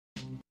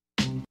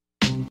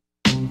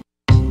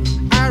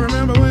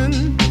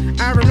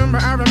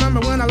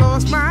remember when I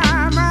lost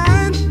my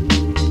mind.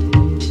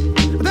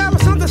 There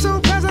was something so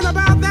pleasant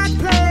about that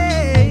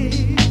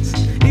place.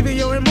 Even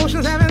your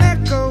emotions have an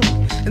echo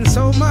in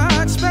so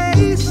much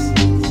space.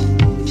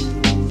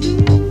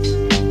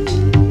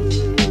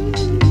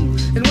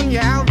 And when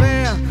you're out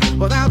there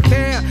without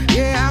care,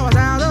 yeah, I was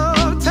out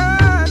of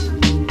touch.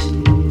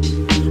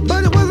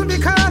 But it wasn't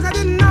because I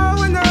didn't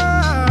know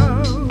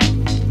enough.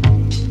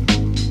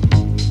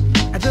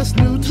 I just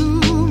knew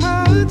too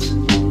much.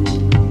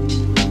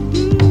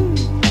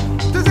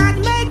 Does that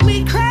make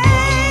me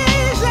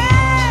crazy?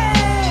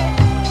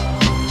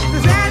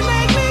 Does that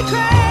make me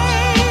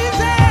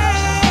crazy?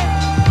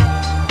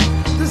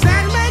 Does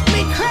that make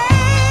me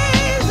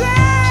crazy?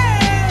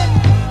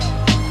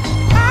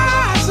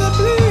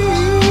 Possibly.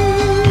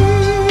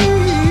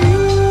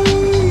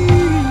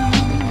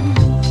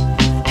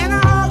 And I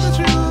hope that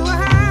you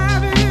are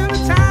having the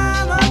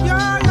time of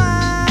your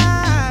life.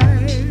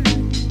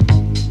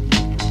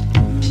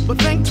 But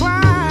think twice.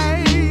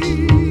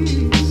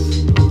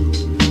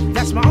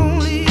 That's my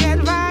only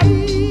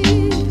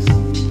advice.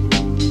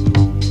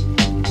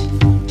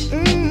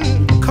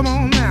 Come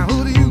on now,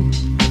 who do you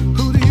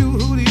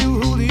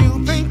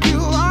think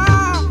you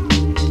are?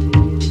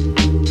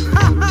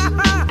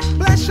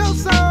 Bless your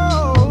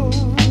soul.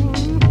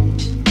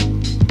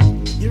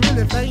 You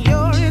really think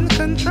you're in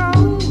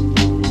control?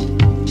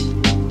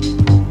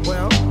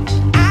 Well,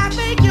 I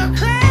think you're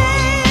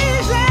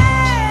crazy.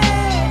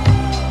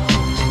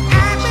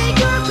 I think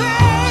you're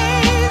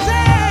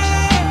crazy.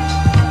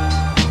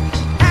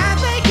 I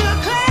think you're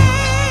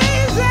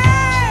crazy,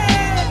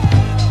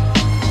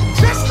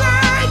 just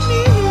like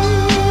me.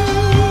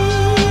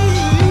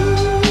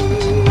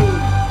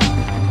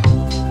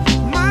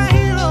 My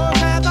heroes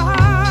had the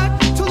heart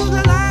to lose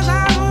their lives. I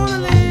wanna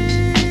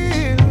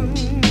live,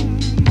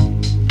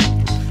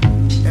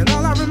 and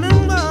all I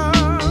remember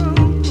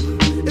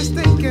is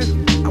thinking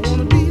I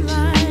wanna be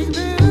like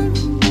them.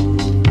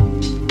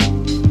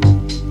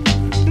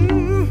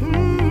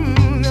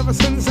 Ever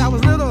since I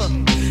was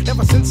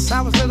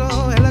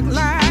little, it looked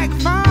like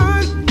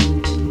fun.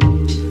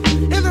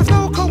 If there's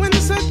no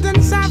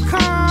coincidence, I've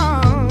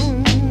come,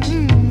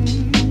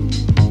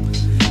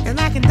 and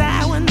I can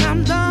die when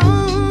I'm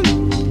done.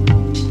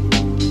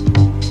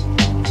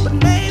 But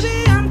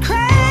maybe I'm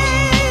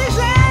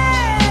crazy.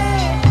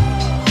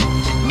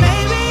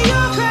 Maybe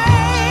you're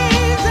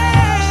crazy.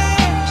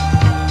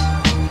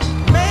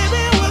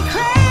 Maybe we're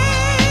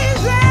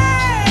crazy.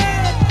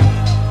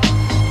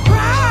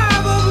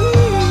 Probably.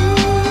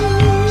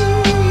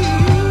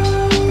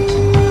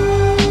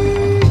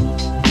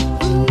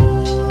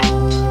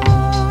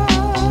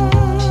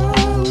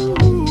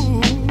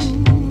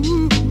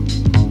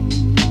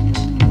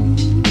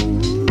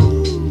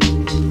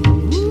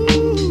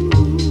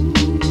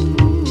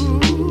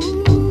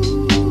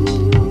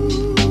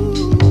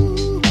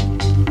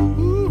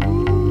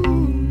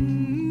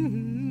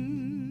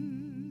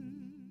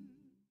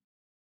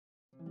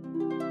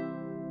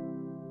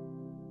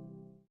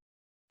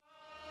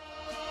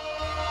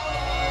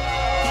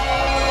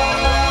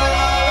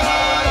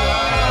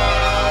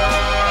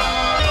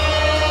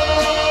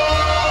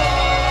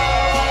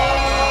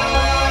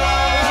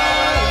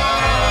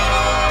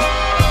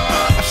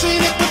 I've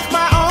seen it with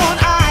my own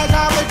eyes.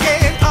 I would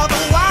get it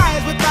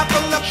otherwise without the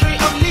luxury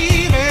of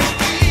leaving.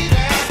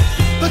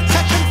 The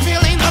touch and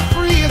feeling of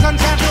free is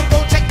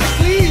untangible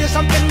technically. It's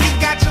something you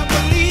got to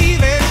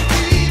believe in.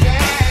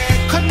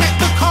 Connect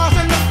the cause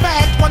and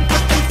effect, one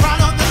foot in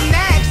front of the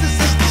next. This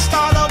is the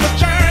start of a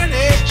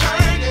journey.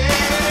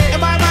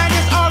 And my mind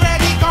is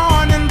already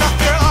gone in the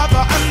fear of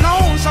the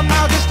unknown.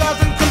 Somehow this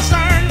doesn't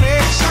concern me.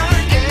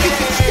 And you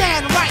can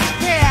stand right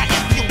there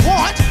if you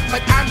want,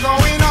 but I'm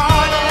going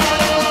on.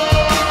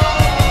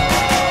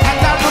 And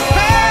I'm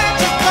prepared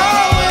to go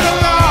it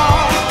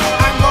alone.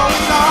 I'm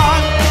going on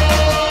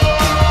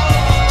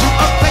to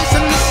a place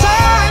in the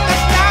sun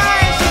that's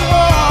nice and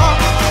warm.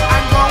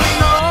 I'm going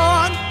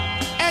on,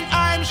 and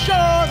I'm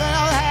sure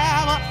they'll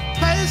have a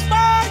place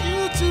for you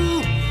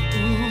too.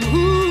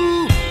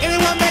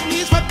 Anyone that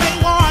needs what they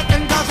want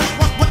and doesn't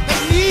want what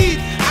they need,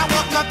 I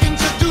want nothing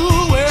to do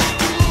with.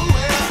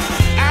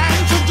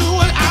 And to do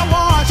what I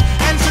want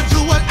and to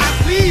do what I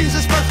please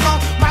is first on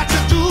my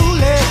to-do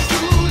list.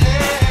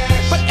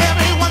 But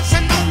every once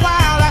in a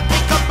while I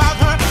think about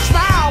her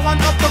smile, one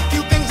of the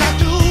few things I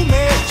do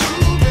miss.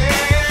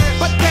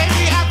 But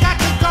baby, I've got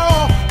to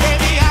go.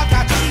 Baby, I've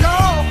got to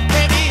know.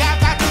 Baby,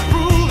 I've got to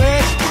prove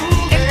it.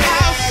 And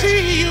I'll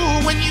see you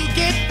when you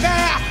get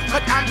there.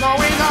 But I'm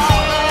going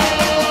on.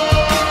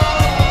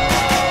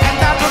 And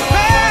I'm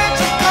prepared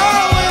to go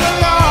it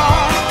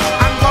alone.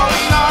 I'm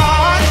going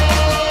on.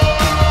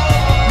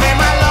 May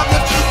my love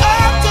lift you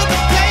up to the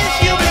place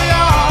you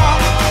belong.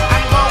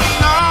 I'm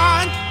going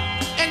on,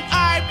 and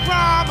I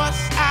promise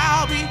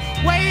I'll be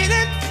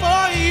waiting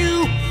for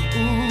you.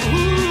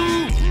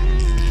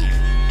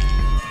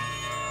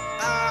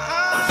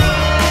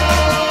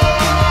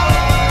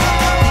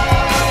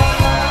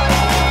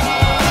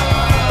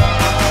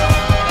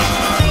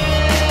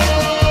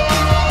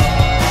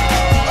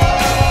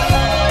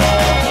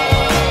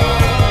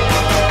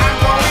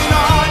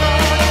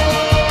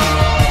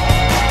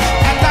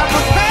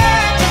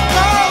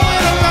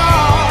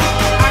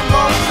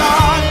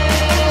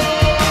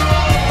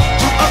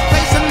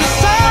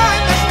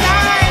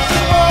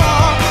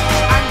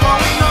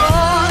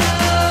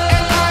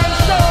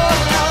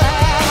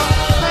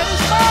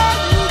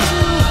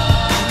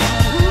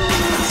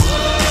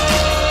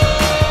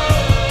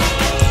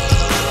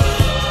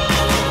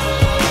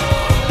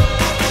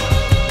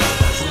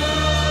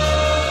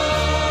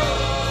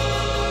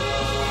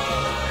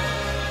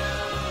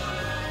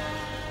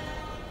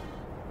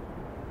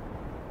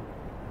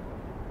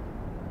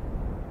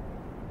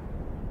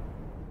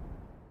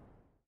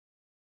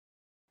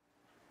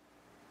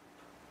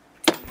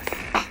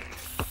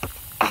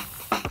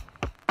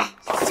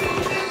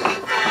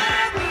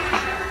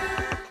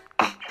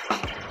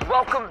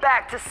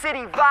 back to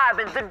City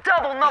Vibin', the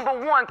double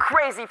 #1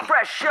 crazy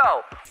fresh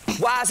show.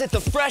 Why is it the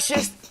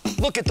freshest?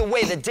 Look at the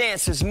way the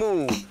dancers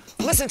move.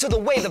 Listen to the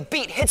way the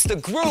beat hits the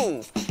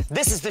groove.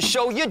 This is the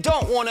show you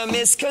don't want to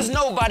miss, cause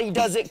nobody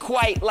does it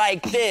quite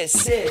like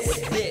this.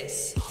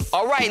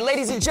 All right,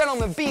 ladies and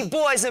gentlemen,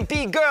 B-boys and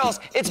B-girls,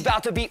 it's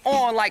about to be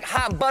on like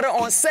hot butter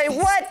on, say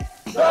what?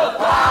 The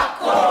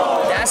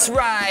popcorn! That's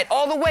right,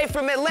 all the way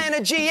from Atlanta,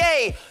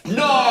 GA,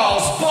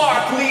 Gnarls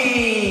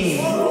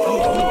Barkley!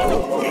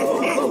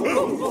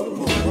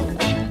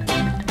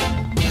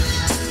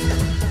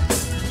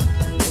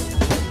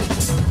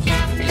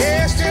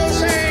 Yeah, still the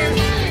same.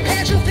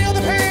 Can't you feel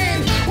the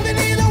pain? When the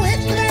needle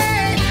hits the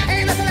vein,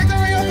 ain't nothing like the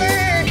real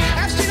thing.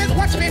 I've seen it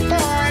once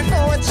before, and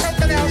oh, it's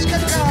something else.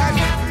 Good God,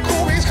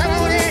 cool breeze, come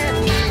on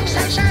in.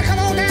 Sunshine, come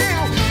on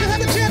down. You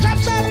have the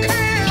teardrops of a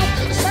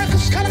clown. The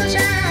circus is coming to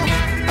town.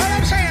 All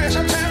I'm saying is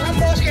sometimes I'm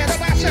more scared of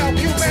myself.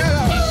 You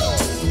will.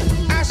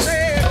 I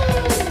said,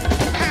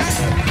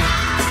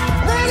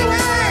 run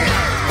away,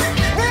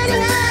 run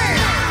away,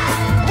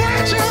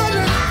 run,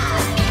 children,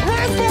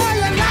 run for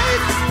your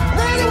life,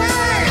 run away.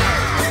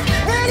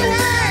 Run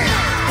away,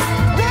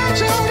 run,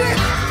 children.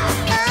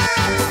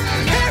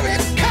 Here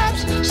it comes,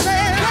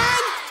 say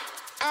run.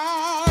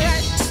 All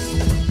right.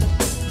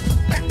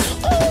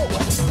 Ooh.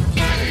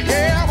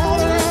 Yeah, I'm on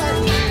the run.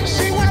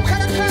 See where I'm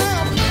coming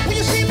from. When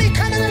you see me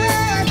coming,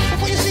 run.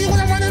 Before you see what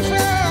I'm running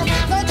from.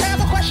 No time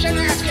for question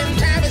asking.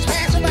 Time is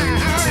passing by. All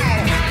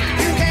right.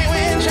 You can't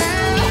win,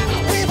 child.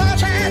 We've all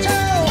tried to.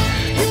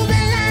 You've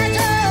been lied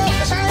to.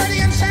 It's already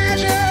inside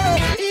you.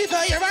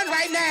 Either you run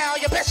right now,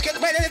 your best get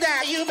ready to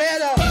die. You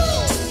better.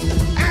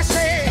 I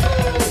say,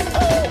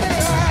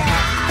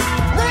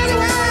 run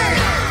away,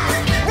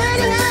 run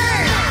away,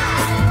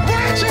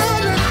 run,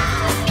 children,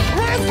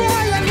 run for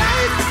your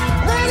life,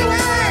 run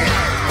away,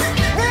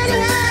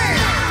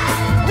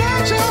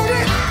 run,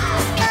 children.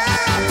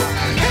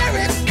 Here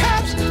it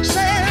comes,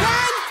 say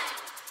run.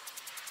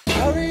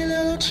 Hurry,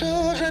 little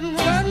children,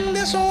 run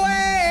this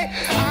way.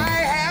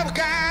 I have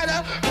got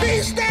a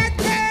beast that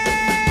day.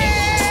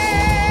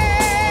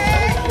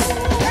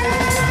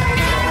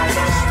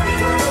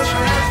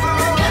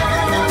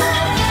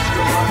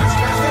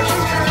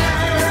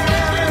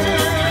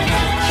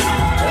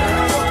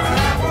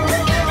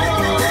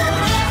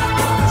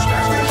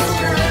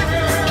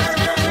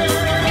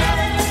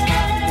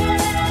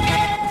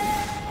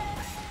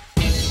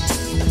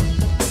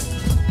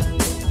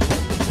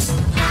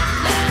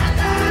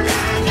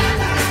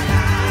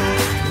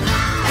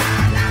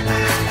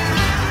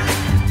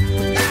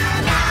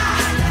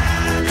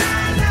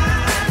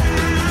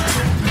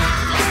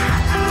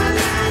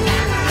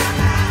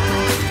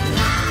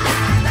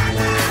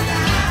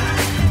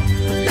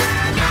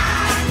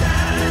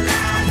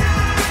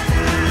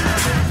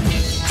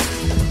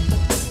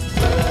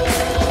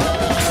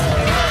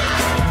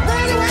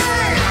 Run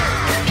away,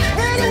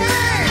 run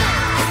away,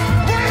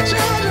 run,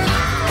 children,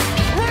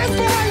 run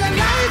for your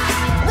life,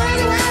 run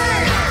away,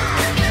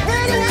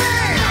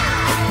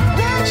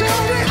 run,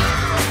 children.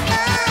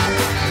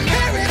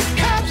 Here it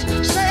comes,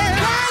 say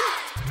run.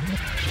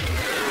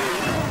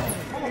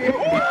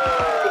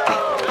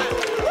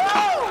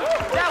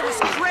 That was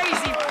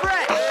crazy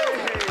fresh.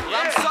 Well,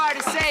 I'm sorry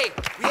to say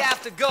we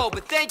have to go,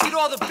 but thank you to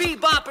all the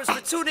B-boppers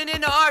for tuning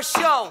into our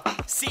show.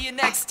 See you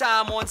next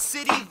time on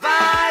City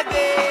Vibin'.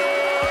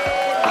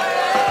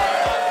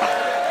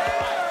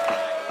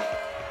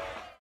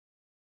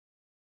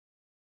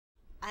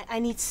 I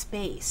need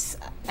space.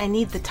 I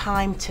need the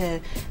time to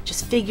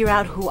just figure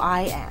out who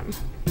I am,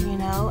 you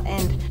know?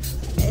 And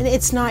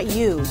it's not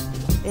you.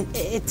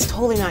 It's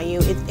totally not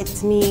you.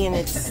 It's me, and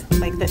it's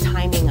like the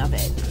timing of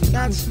it.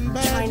 I'm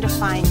trying to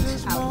find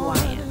out who I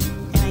am.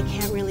 And I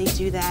can't really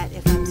do that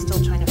if I'm still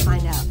trying to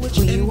find out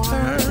who you are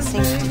at the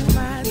same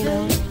time, you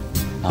know?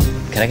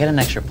 Could I get an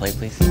extra plate,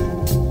 please?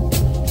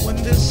 When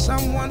there's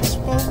someone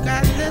spoke,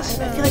 I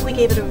listen. I feel like we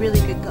gave it a really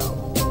good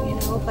go, you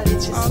know? But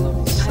it's just All of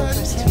a time for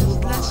us sudden, to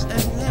move less on.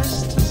 and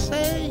less to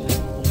say.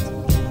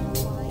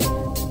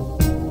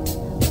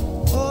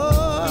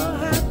 Oh,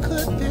 how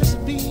could this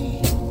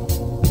be?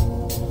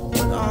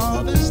 When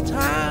all this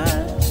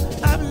time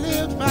I've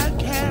lived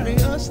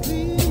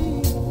vicariously.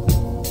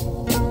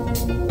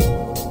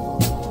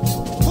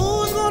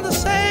 Who's gonna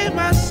save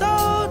my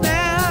soul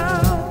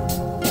now?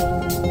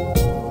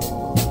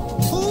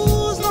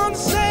 Who's gonna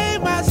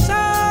save my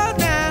soul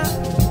now?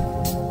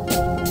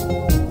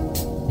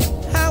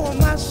 How will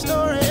my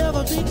story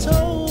ever be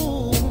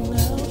told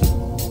now?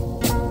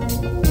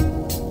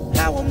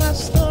 How will my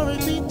story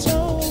be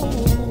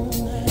told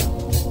now?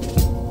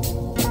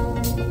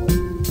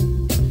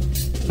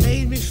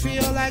 Made me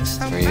feel like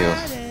somebody.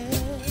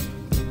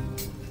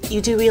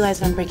 You do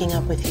realize I'm breaking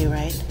up with you,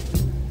 right?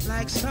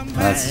 Like somebody.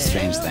 Well, that's a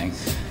strange thing.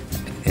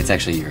 It's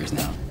actually yours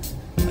now.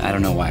 I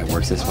don't know why it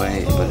works this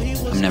way, but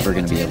I'm never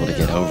going to be able to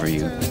get over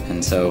you.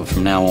 And so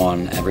from now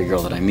on, every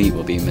girl that I meet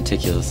will be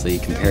meticulously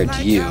compared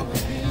to you.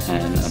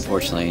 And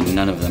unfortunately,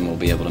 none of them will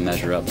be able to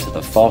measure up to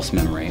the false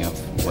memory of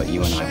what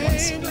you and I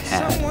once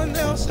had. Someone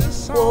else's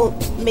Well,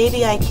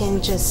 maybe I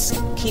can just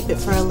keep it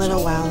for a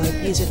little while, like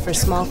use it for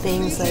small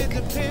things, like, I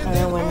don't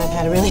know, when I've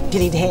had a really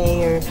shitty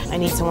day, or I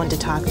need someone to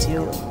talk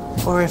to,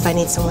 or if I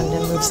need someone to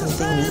move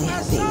something really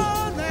heavy.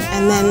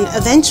 And then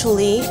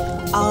eventually,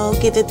 I'll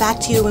give it back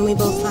to you when we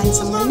both find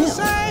someone new.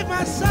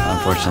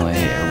 Unfortunately,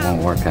 it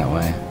won't work that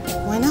way.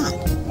 Why not?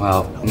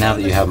 Well, now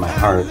that you have my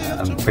heart,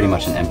 I'm pretty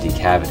much an empty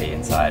cavity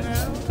inside.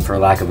 For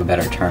lack of a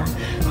better term,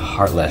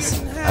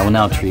 heartless. I will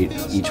now treat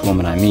each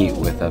woman I meet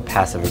with a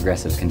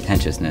passive-aggressive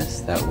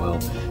contentiousness that will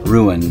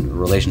ruin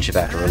relationship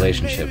after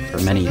relationship for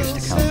many years to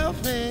come.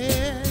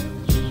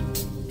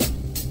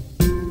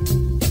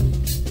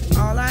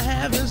 All I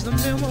have is the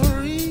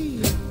memory.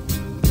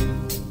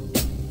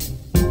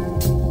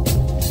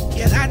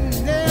 Yet I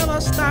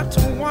never stop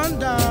to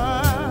wonder,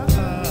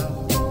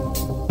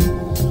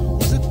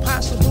 was it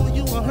possible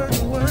you were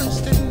hurting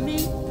worse than me?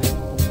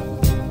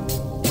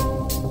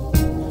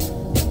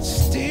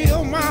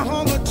 Still my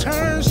hunger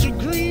turns to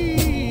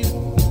greed.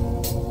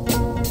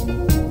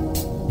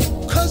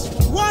 'Cause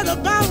what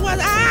about what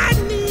I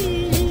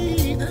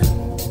need?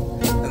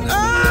 And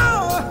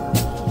oh,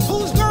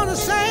 who's gonna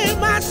save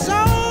my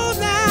soul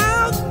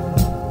now?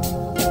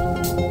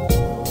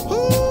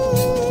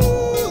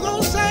 Who's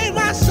gonna save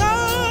my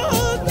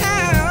soul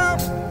now?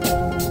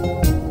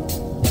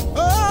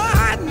 Oh,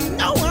 I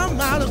know I'm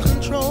out of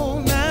control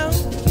now.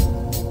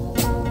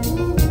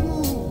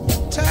 Ooh,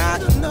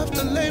 tired enough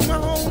to lay my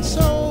own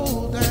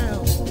soul down.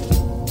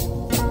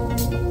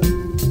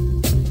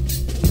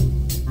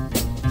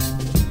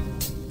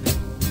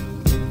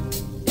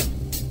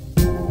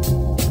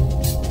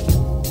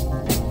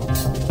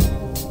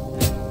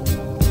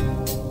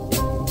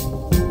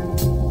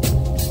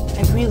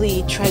 I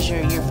really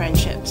treasure your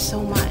friendship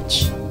so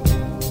much.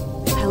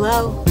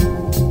 Hello?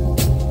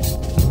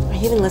 Are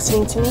you even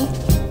listening to me?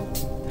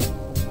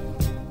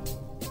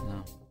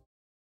 No.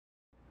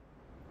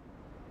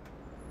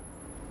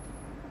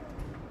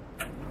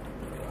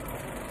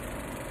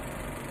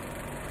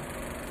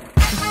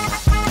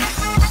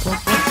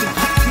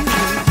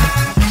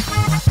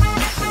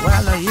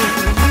 While I hear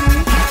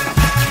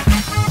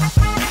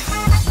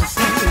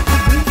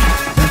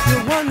if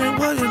you're wondering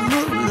what it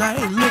look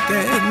like, look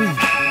at me.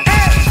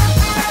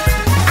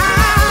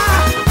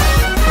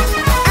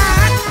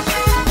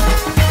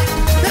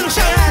 Let me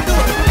show you how to do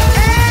it.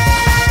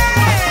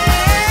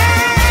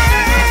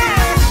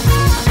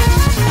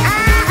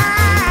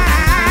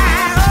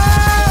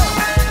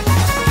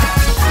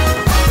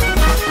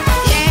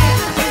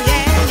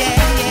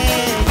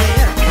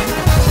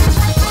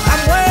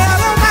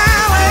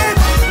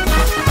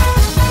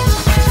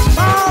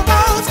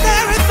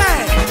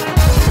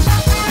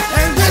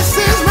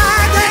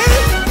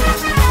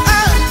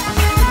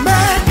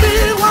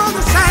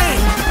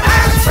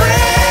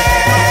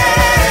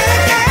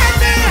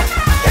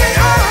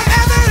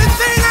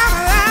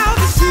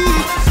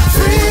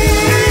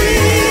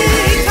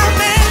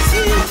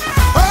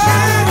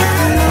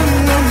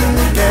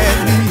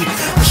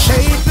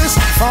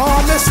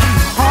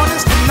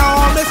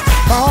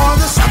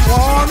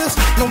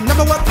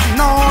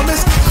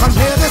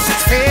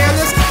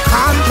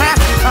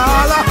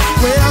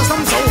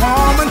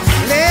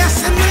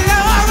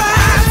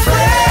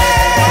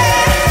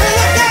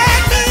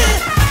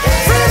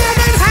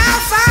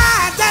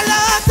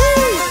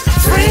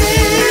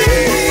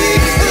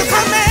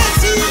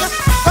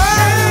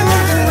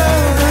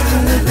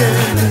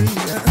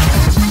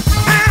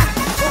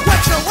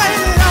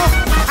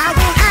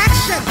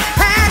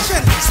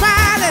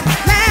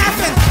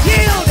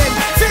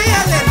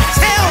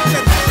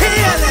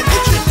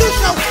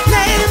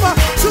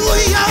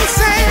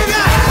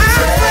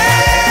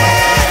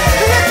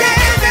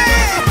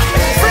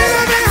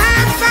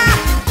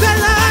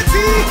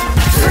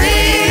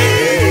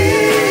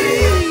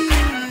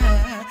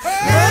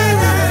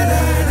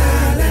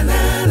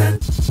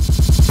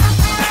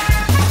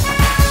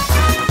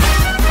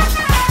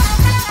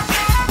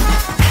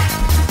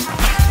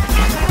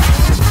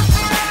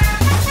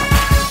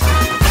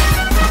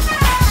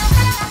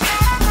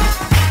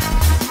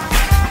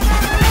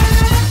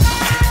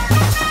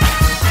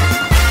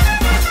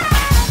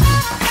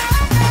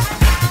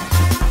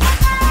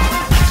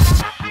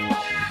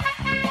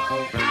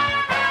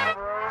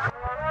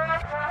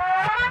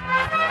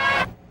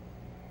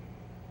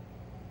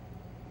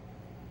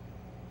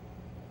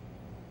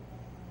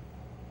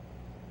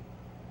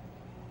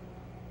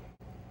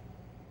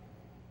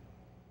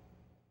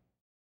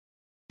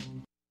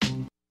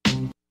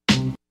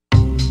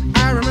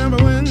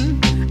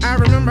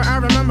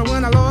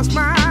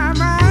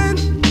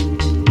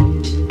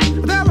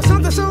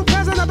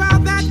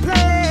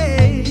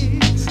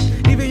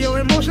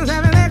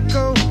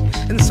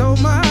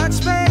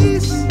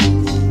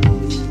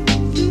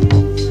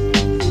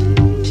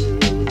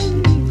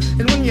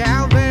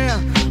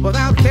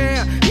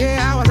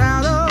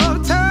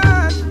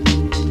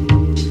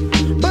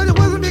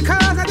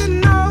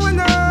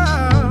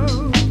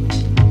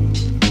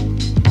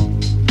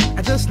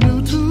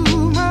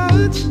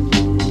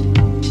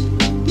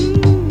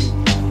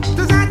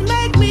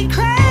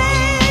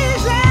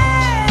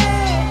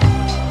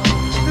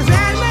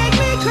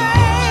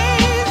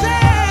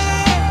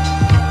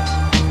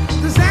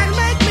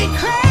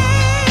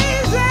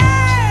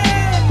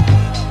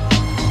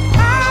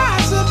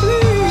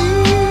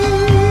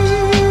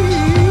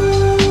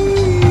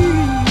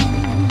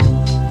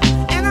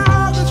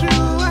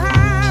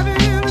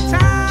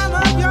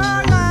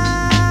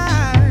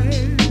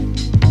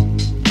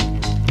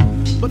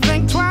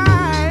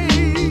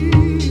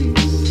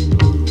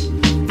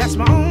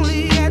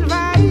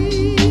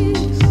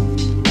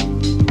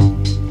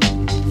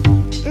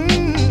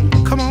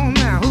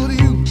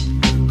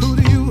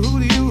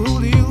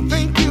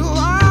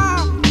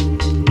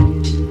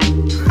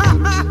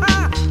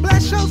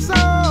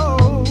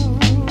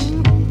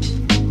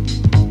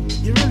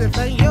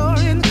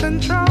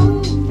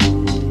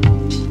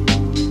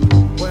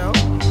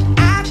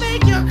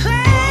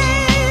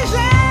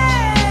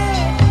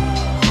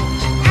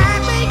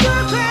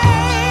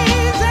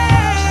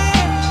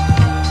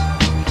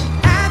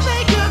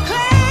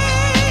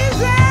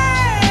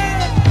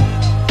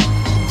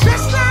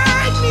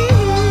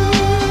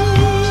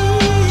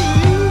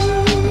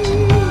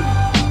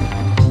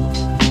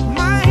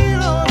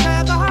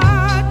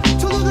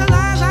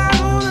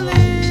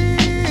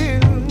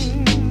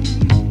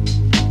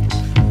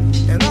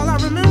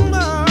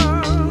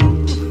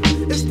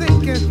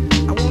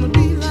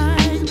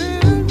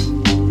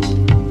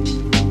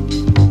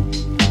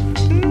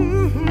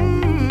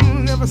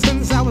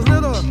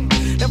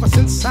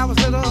 since I was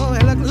little,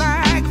 it looked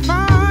like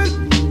fun.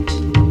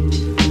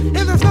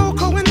 If there's no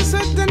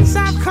coincidence,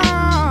 I've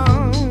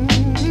come,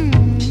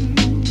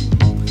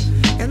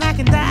 and I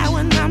can die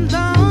when I'm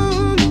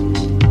done.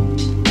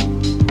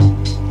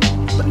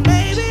 But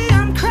maybe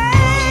I'm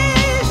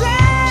crazy.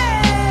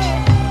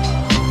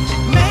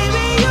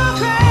 Maybe you're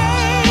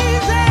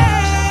crazy.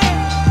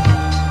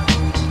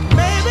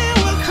 Maybe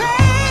we're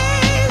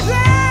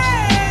crazy.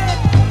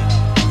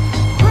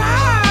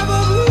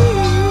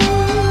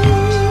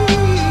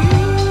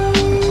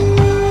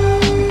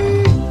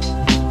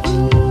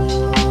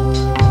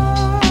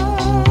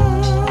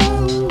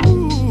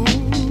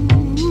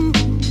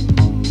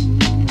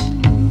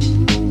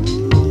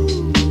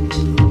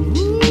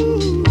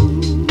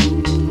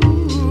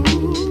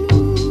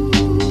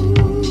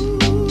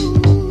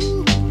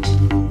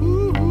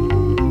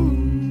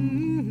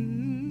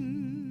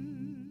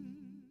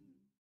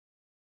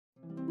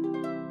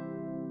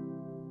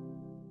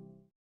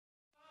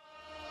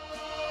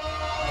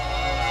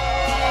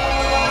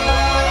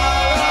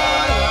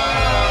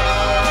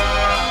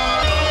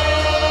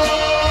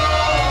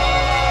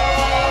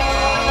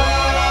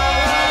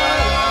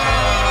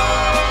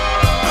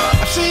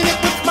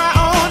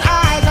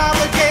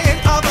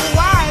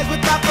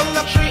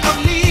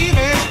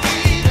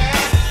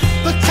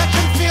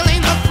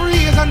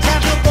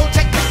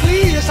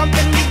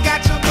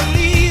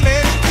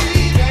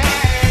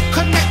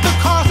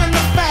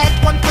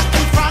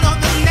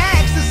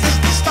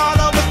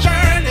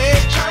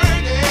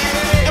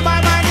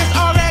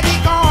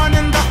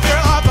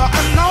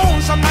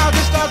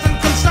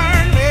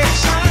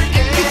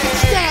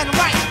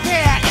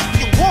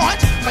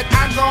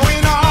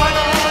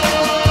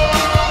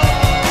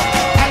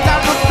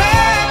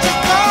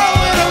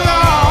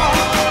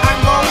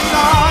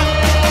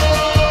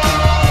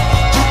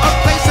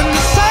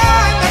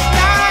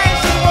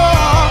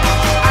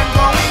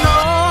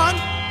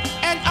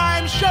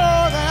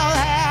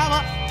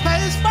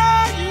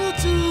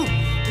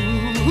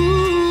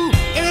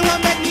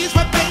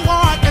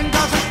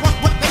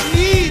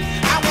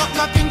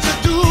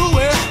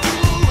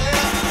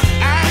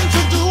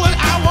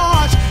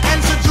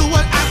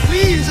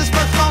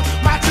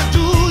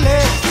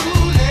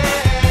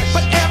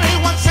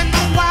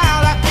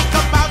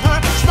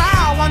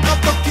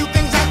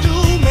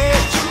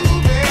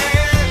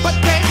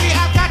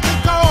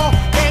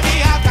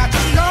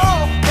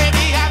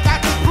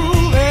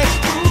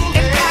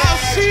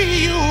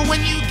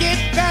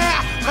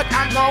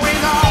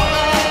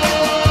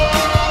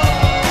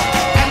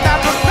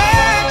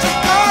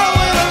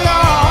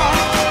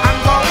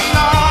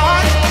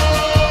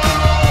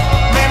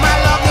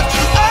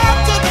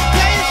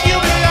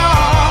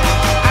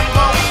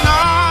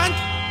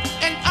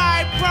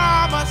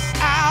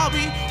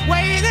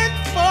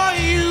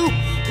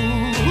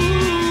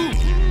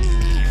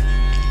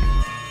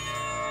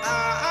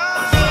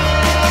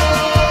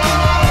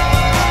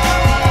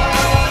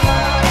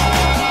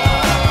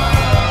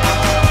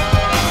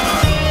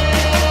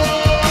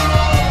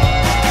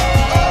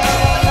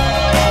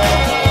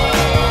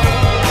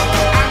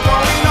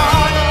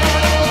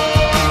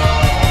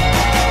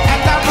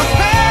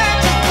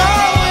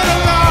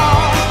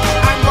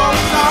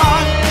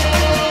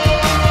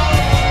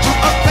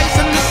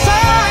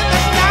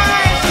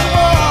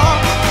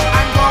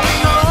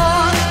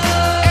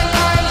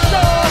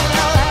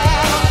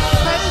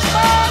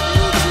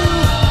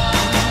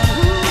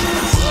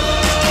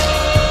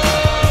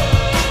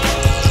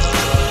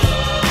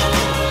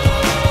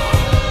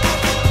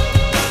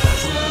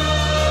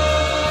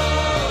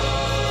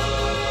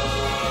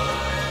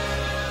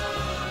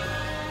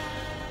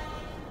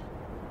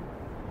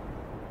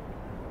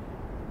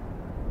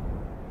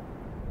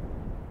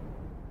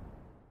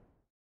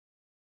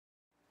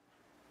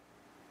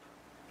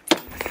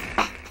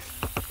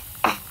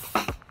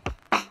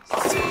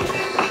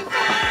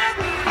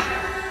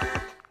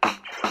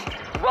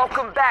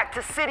 Welcome back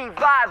to City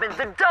Vibin',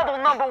 the double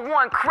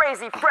 #1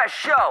 crazy fresh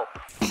show.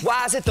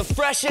 Why is it the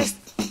freshest?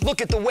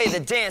 Look at the way the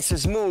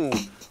dancers move.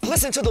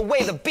 Listen to the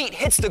way the beat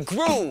hits the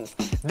groove.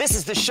 This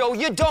is the show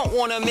you don't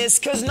wanna miss,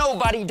 cause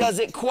nobody does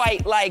it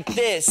quite like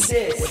this.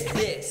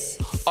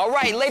 All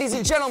right, ladies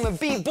and gentlemen,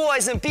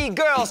 B-boys and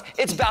B-girls,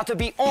 it's about to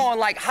be on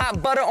like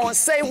hot butter on,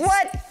 say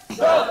what?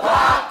 The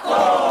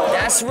popcorn!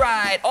 That's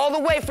right, all the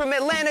way from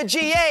Atlanta,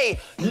 GA,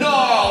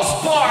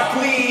 Gnarls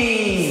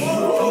Barkley!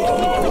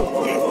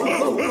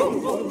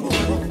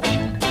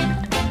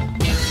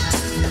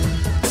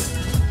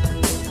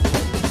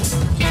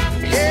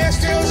 Yeah,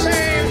 still the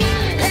same.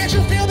 Can't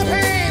you feel the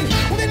pain?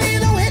 When the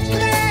needle hits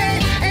today,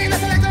 ain't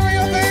nothing like the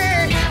real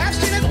thing. I've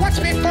seen it once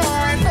before,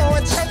 and oh,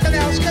 it's something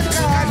else. Good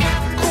God,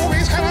 cool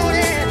breeze, come on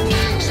in.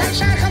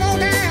 Sunshine, come on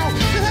down.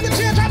 You have the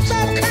teardrops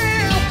of a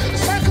cow. The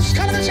circus is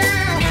coming to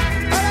town.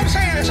 All I'm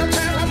saying is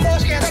sometimes I'm more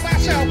scared of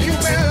myself. You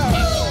better.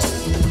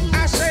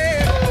 I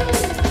said,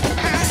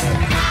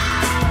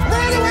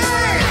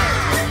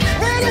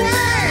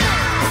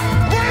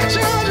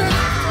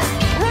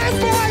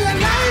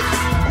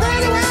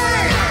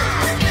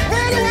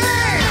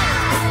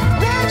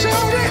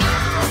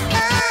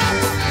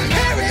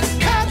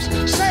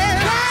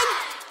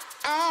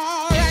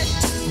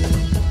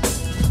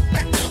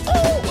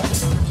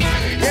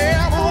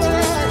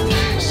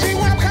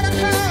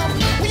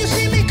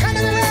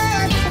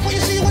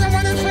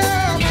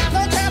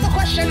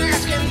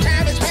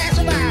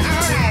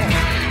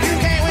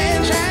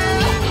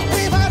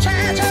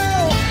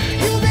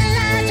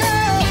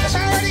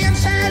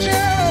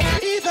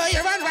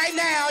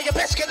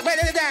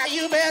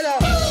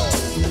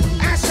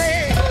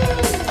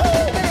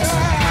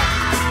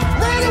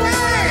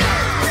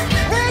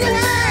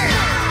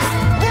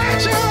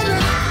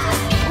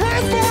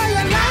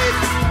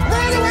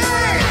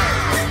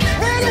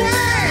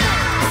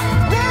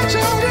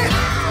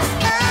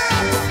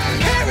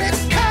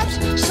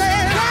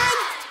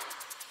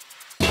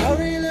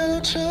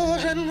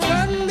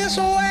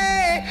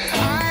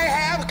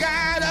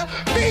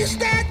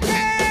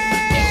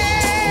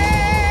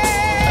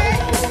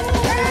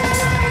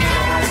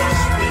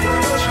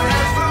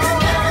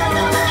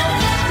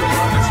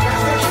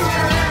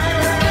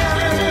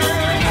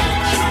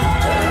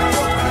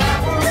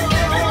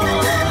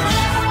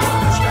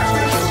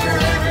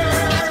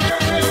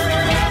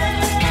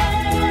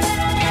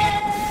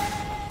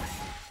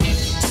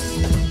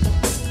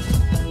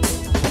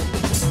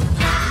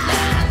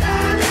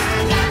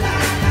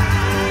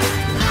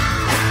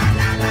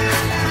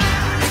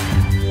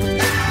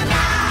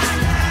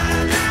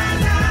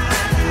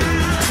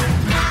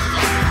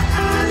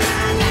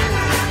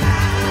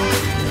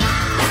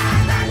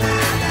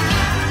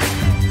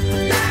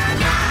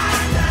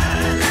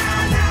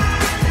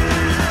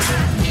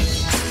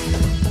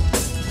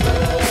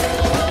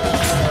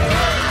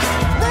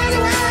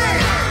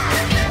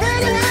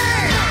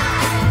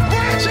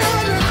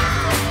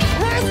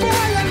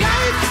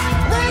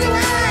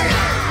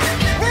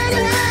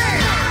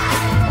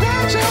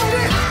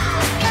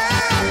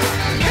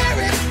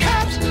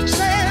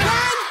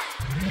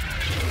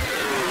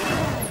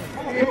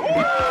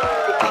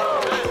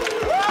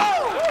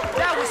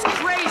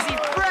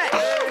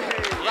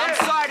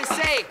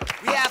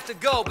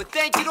 go, but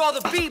thank you to all the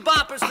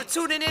beboppers for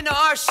tuning into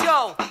our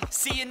show.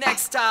 See you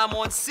next time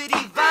on City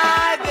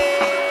Vibin'.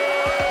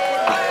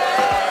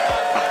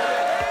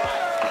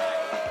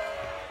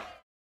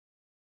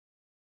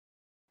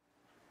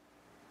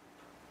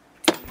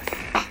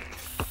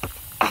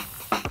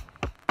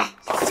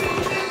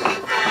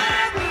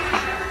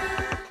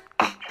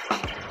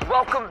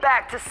 Welcome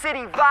back to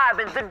City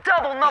Vibin', the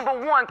double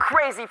 #1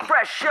 crazy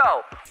fresh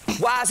show.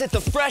 Why is it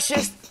the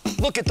freshest?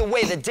 Look at the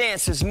way the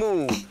dancers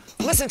move.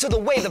 Listen to the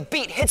way the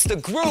beat hits the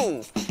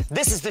groove.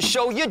 This is the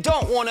show you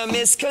don't want to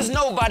miss, cause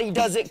nobody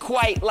does it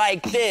quite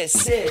like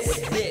this.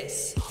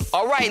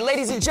 All right,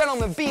 ladies and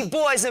gentlemen,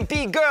 B-boys and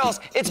B-girls,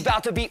 it's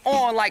about to be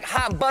on like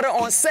hot butter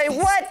on, say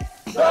what?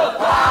 The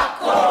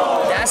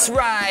popcorn! That's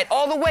right,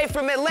 all the way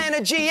from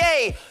Atlanta,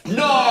 GA,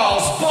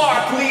 Gnarls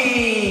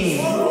Barkley!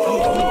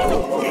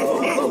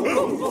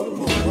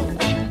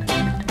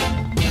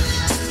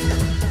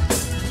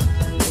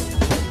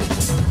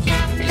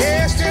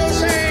 Yeah, still the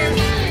same.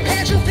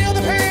 Can't you feel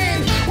the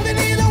pain? When the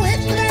needle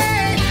hits the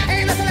vein,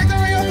 ain't nothing like the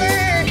real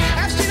thing.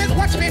 I've seen it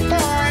once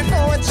before, and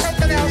oh, it's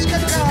something else.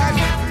 Good God,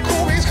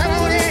 cool breeze, come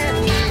on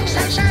in.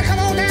 Sunshine, come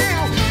on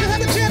down. You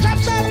have the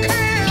teardrops of a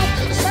clown.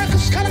 The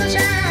circus is coming to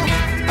town.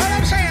 All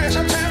I'm saying is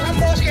sometimes I'm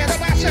more scared of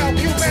myself.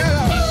 You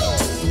better.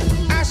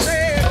 I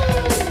said,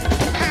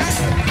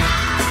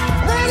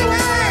 run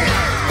away,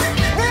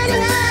 run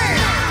away,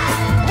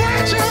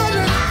 run,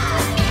 children,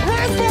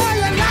 run for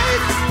your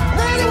life,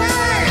 run away.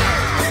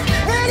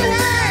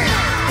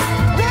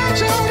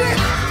 Children,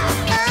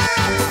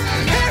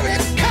 here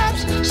it comes,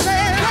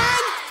 say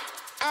run.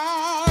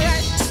 All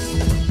right.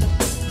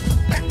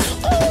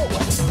 Ooh.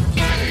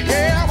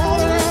 Yeah, I'm on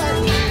the run.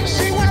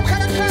 See where I'm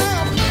coming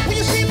from. When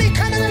you see me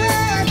coming,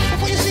 run.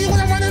 Before you see what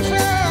I'm running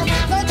from.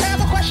 No time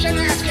for question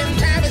asking.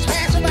 Time is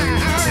passing by.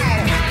 All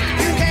right.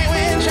 You can't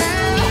win,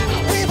 child.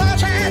 We've all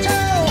tried to.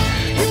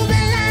 You've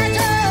been lied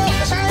to.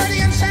 It's already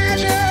inside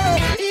you.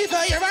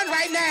 Either you run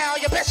right now,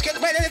 your best get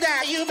ready to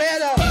die. You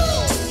better.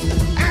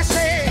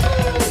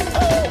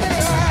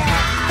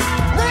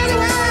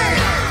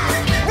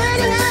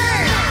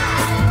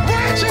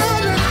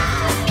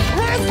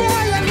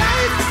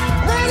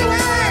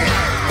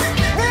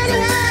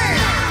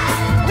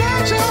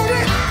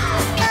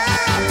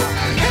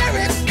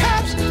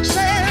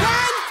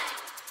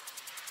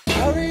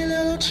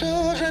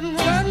 Children,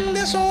 run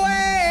this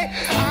way.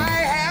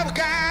 I have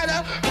got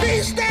a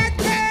beast that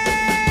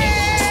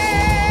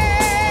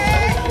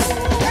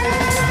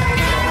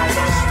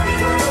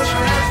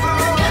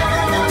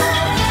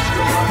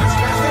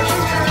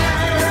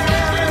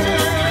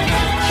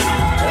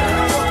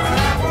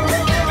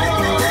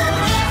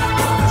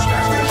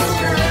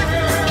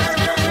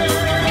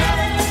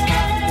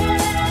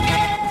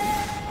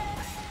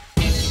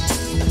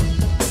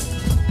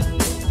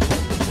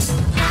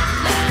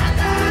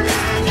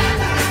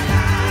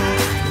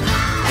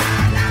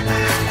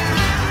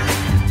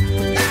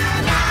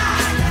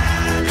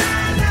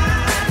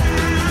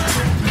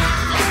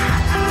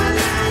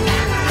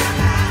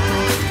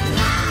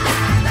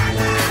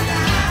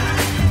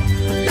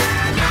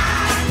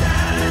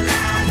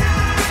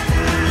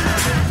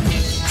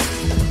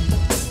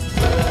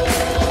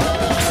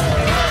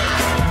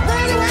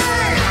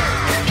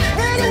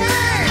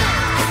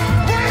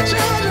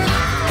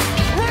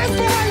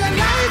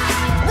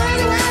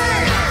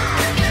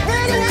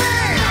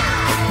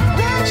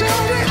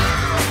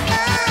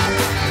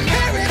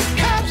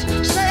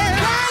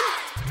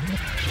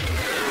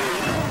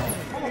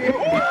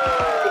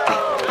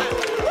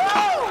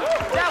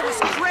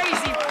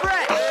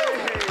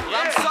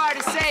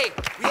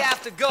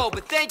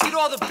but thank you to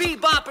all the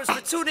beboppers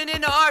for tuning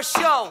into our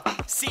show.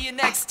 See you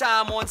next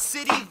time on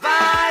City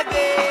Vibin'.